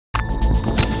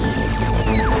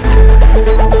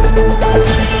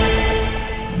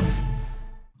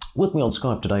With me on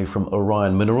Skype today from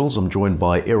Orion Minerals, I'm joined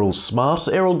by Errol Smart.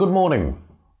 Errol, good morning.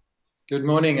 Good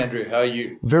morning, Andrew. How are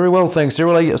you? Very well, thanks,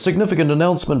 Errol. A significant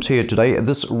announcement here today.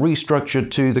 This restructure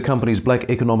to the company's Black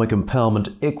Economic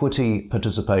Empowerment equity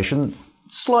participation.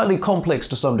 Slightly complex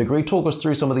to some degree. Talk us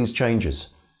through some of these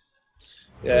changes.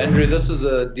 Yeah, Andrew, this is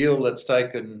a deal that's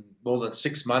taken more than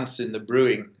 6 months in the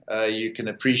brewing. You can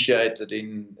appreciate it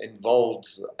involved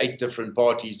 8 different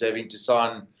parties having to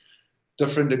sign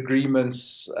different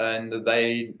agreements, and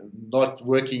they not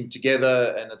working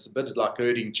together, and it's a bit like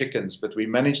herding chickens, but we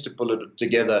managed to pull it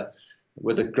together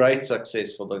with a great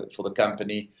success for the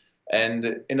company.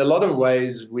 And in a lot of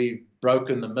ways, we've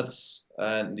broken the myths.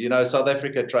 And, you know, South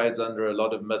Africa trades under a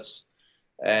lot of myths.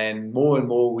 And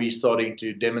more we're starting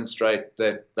to demonstrate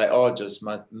that they are just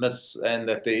myths and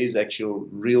that there is actual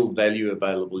real value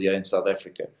available here in South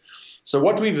Africa. So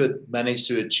what we've managed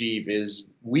to achieve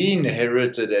is we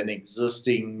inherited an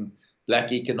existing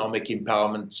Black economic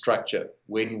empowerment structure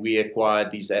when we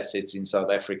acquired these assets in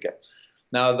South Africa.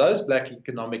 Now, those Black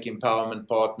economic empowerment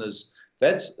partners,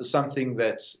 that's something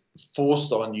that's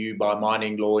forced on you by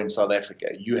mining law in South Africa.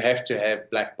 You have to have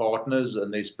Black partners,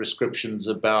 and there's prescriptions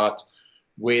about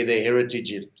where their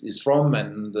heritage is from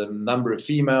and the number of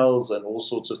females and all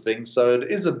sorts of things. So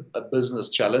it is a business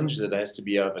challenge that has to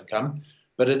be overcome,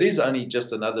 but it is only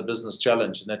just another business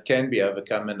challenge, and it can be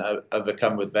overcome and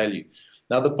overcome with value.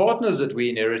 Now, the partners that we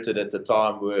inherited at the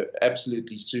time were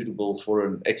absolutely suitable for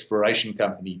an exploration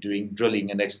company doing drilling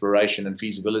and exploration and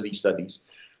feasibility studies.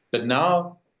 But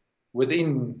now,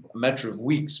 within a matter of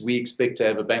weeks, we expect to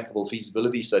have a bankable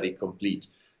feasibility study complete.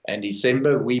 In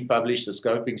December, we published a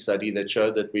scoping study that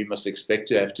showed that we must expect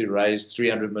to have to raise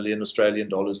 300 million Australian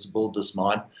dollars to build this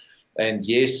mine. And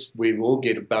yes, we will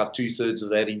get about 2/3 of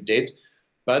that in debt,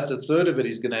 but a third of it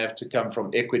is going to have to come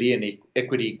from equity and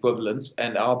equity equivalents.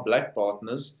 And our Black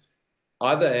partners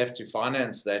either have to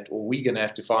finance that, or we're going to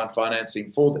have to find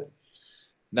financing for them.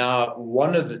 Now,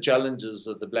 one of the challenges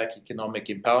of the Black economic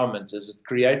empowerment is it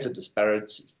creates a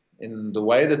disparity in the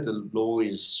way that the law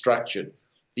is structured.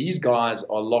 These guys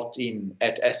are locked in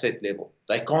at asset level.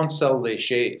 They can't sell their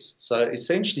shares. So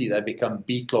essentially, they become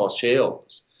B-class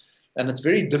shareholders. And it's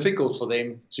very difficult for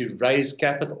them to raise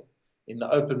capital in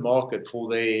the open market for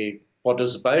their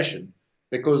participation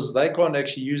because they can't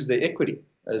actually use their equity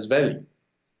as value.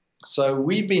 So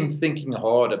we've been thinking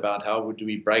hard about how do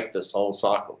we break this whole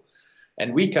cycle.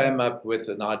 And we came up with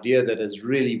an idea that has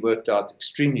really worked out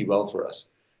extremely well for us.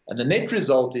 And the net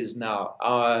result is now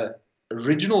our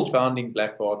original founding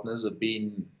Black partners have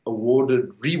been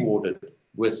rewarded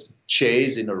with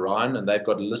shares in Orion, and they've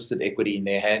got listed equity in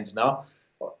their hands now.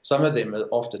 Some of them,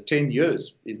 after 10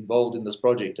 years involved in this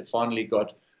project, have finally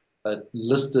got a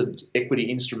listed equity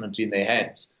instrument in their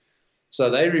hands. So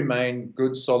they remain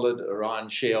good, solid Orion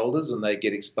shareholders, and they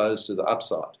get exposed to the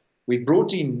upside. We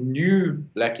brought in new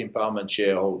Black empowerment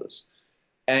shareholders,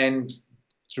 and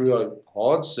through a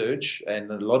hard search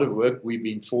and a lot of work, we've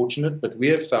been fortunate, but we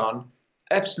have found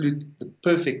absolutely the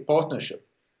perfect partnership.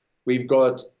 We've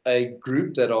got a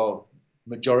group that are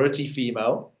majority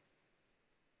female,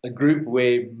 a group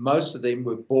where most of them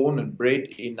were born and bred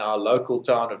in our local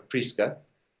town of Prieska,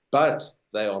 but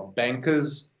they are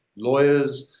bankers,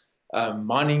 lawyers,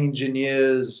 mining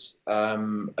engineers,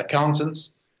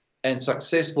 accountants, and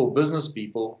successful business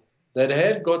people that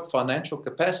have got financial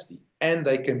capacity, and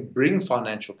they can bring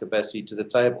financial capacity to the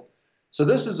table. So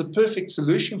this is a perfect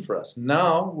solution for us.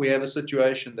 Now we have a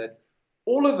situation that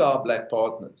all of our Black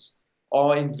partners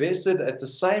are invested at the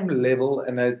same level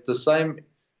and at the same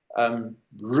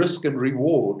risk and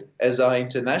reward as our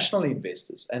international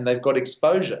investors, and they've got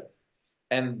exposure,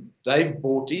 and they've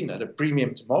bought in at a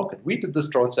premium to market. We did this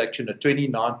transaction at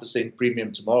 29%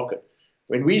 premium to market.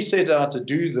 When we set out to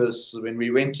do this, when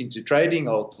we went into trading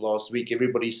last week,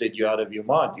 everybody said, you're out of your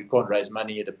mind. You can't raise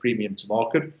money at a premium to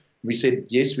market. We said,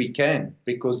 yes, we can,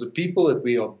 because the people that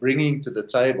we are bringing to the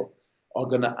table are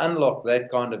going to unlock that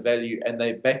kind of value, and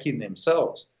they're backing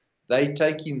themselves. They're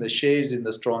taking the shares in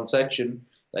this transaction,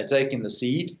 they're taking the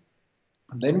seed.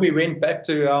 And then we went back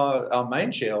to our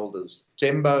main shareholders,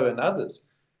 Tembo and others,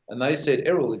 and they said,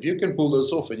 Errol, if you can pull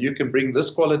this off and you can bring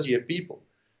this quality of people.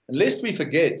 And lest we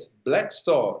forget, Black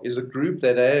Star is a group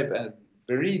that have a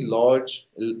very large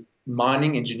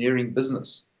mining engineering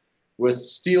business, with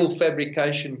steel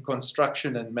fabrication,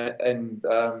 construction,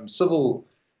 and civil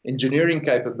engineering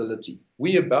capability.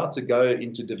 We're about to go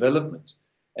into development.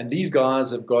 And these guys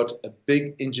have got a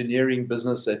big engineering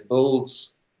business that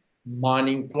builds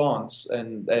mining plants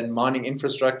and mining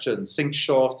infrastructure and sink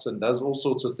shafts and does all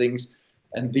sorts of things.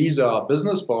 And these are our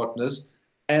business partners,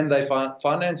 and they're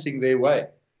financing their way.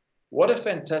 What a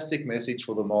fantastic message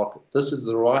for the market. This is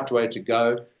the right way to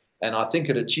go. And I think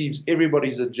it achieves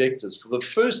everybody's objectives. For the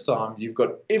first time, you've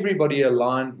got everybody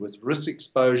aligned with risk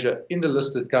exposure in the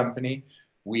listed company.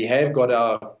 We have got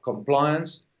our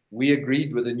compliance. We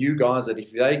agreed with the new guys that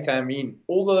if they came in,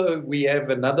 although we have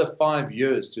another 5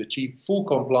 years to achieve full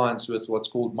compliance with what's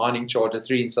called Mining Charter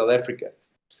 3 in South Africa,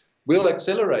 we'll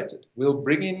accelerate it. We'll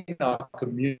bring in our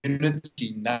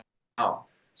community now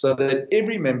so that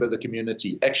every member of the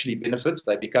community actually benefits.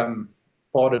 They become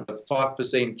part of a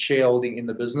 5% shareholding in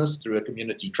the business through a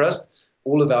community trust.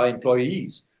 All of our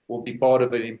employees will be part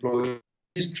of an employees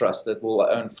trust that will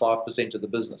own 5% of the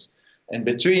business. And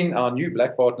between our new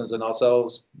black partners and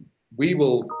ourselves, we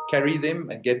will carry them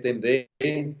and get them there.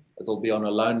 It'll be on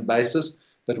a loan basis,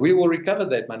 but we will recover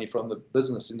that money from the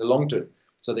business in the long term.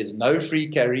 So there's no free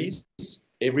carries.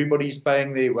 Everybody's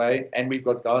paying their way, and we've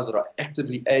got guys that are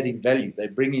actively adding value. They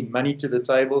bring in money to the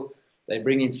table, they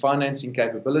bring in financing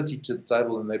capability to the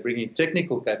table, and they bring in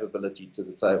technical capability to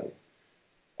the table.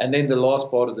 And then the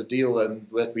last part of the deal, and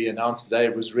what we announced today,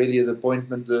 was really the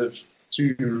appointment of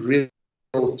 2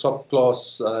 real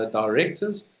top-class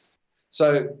directors.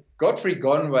 So Godfrey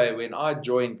Conway, when I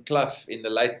joined Clough in the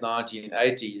late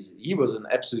 1980s, he was an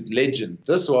absolute legend.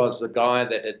 This was the guy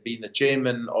that had been the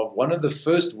chairman of one of the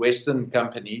first Western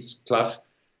companies, Clough,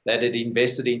 that had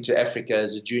invested into Africa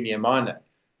as a junior miner.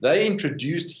 They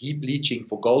introduced heap leaching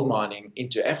for gold mining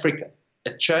into Africa.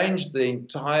 It changed the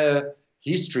entire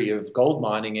history of gold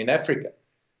mining in Africa.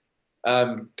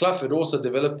 Clough had also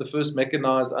developed the first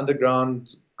mechanized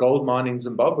underground gold mine in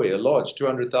Zimbabwe, a large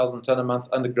 200,000 ton a month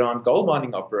underground gold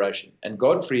mining operation. And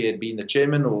Godfrey had been the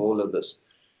chairman of all of this.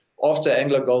 After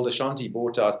Anglo Gold Ashanti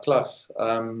bought out Clough,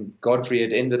 Godfrey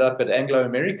had ended up at Anglo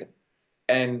American.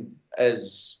 And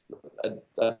as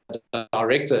a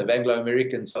director of Anglo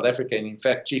American South Africa, and in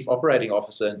fact, chief operating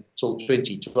officer until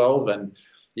 2012, and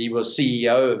he was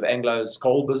CEO of Anglo's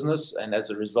coal business, and as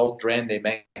a result ran their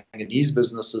manganese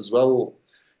business as well.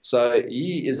 So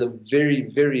he is a very,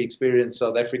 very experienced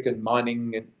South African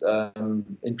mining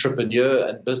entrepreneur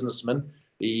and businessman.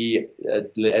 He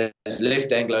has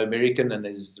left Anglo American and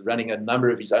is running a number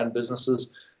of his own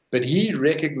businesses. But he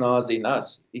recognized in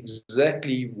us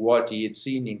exactly what he had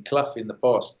seen in Clough in the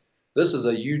past. This is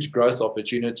a huge growth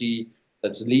opportunity.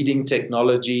 That's leading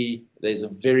technology. There's a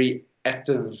very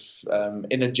active,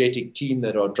 energetic team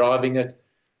that are driving it.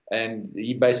 And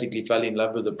he basically fell in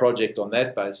love with the project on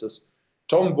that basis.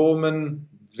 Tom Borman,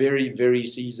 very, very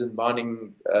seasoned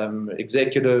mining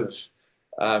executive,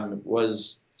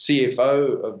 was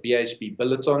CFO of BHP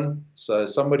Billiton. So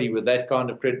somebody with that kind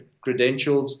of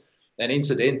credentials. And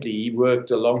incidentally, he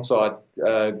worked alongside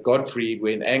Godfrey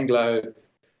when Anglo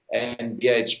and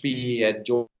BHP had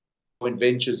joint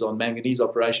ventures on manganese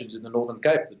operations in the Northern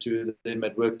Cape. The two of them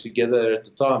had worked together at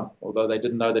the time, although they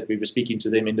didn't know that we were speaking to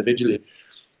them individually.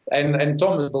 And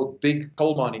Tom has built big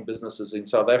coal mining businesses in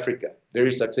South Africa,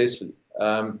 very successfully.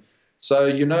 So,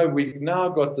 you know, we've now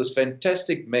got this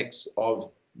fantastic mix of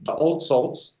the old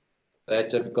salts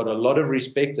that have got a lot of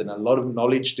respect and a lot of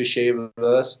knowledge to share with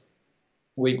us.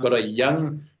 We've got a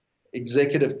young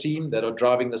executive team that are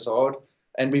driving this hard.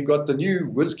 And we've got the new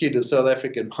whiz kid of South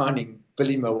African mining,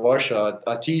 Billy Mawasha.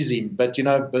 I tease him, but, you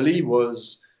know, Billy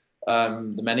was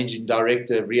the managing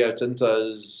director of Rio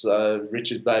Tinto's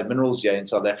Richards Bay Minerals here in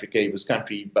South Africa. He was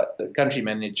country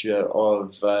manager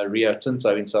of Rio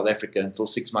Tinto in South Africa until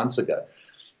 6 months ago.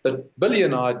 But Billy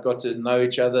and I had got to know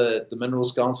each other at the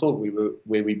Minerals Council. We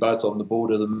were both on the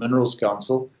board of the Minerals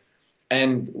Council.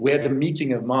 And we had a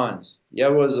meeting of minds.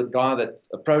 Here was a guy that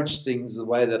approached things the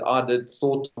way that I did,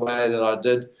 thought the way that I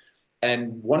did,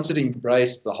 and wanted to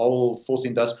embrace the whole fourth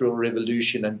industrial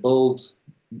revolution and build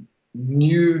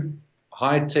new,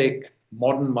 high-tech,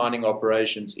 modern mining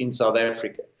operations in South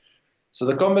Africa. So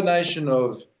the combination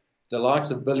of the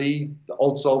likes of Billy, the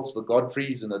Old Salts, the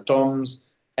Godfreys, and the Toms,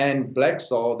 and Black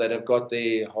Star that have got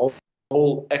their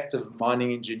whole active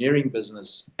mining engineering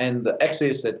business, and the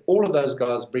access that all of those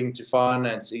guys bring to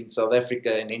finance in South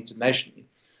Africa and internationally.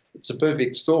 It's a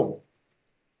perfect storm.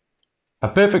 A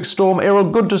perfect storm. Errol,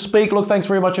 good to speak. Look, thanks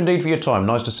very much indeed for your time.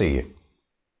 Nice to see you.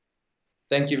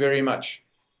 Thank you very much.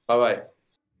 Bye-bye.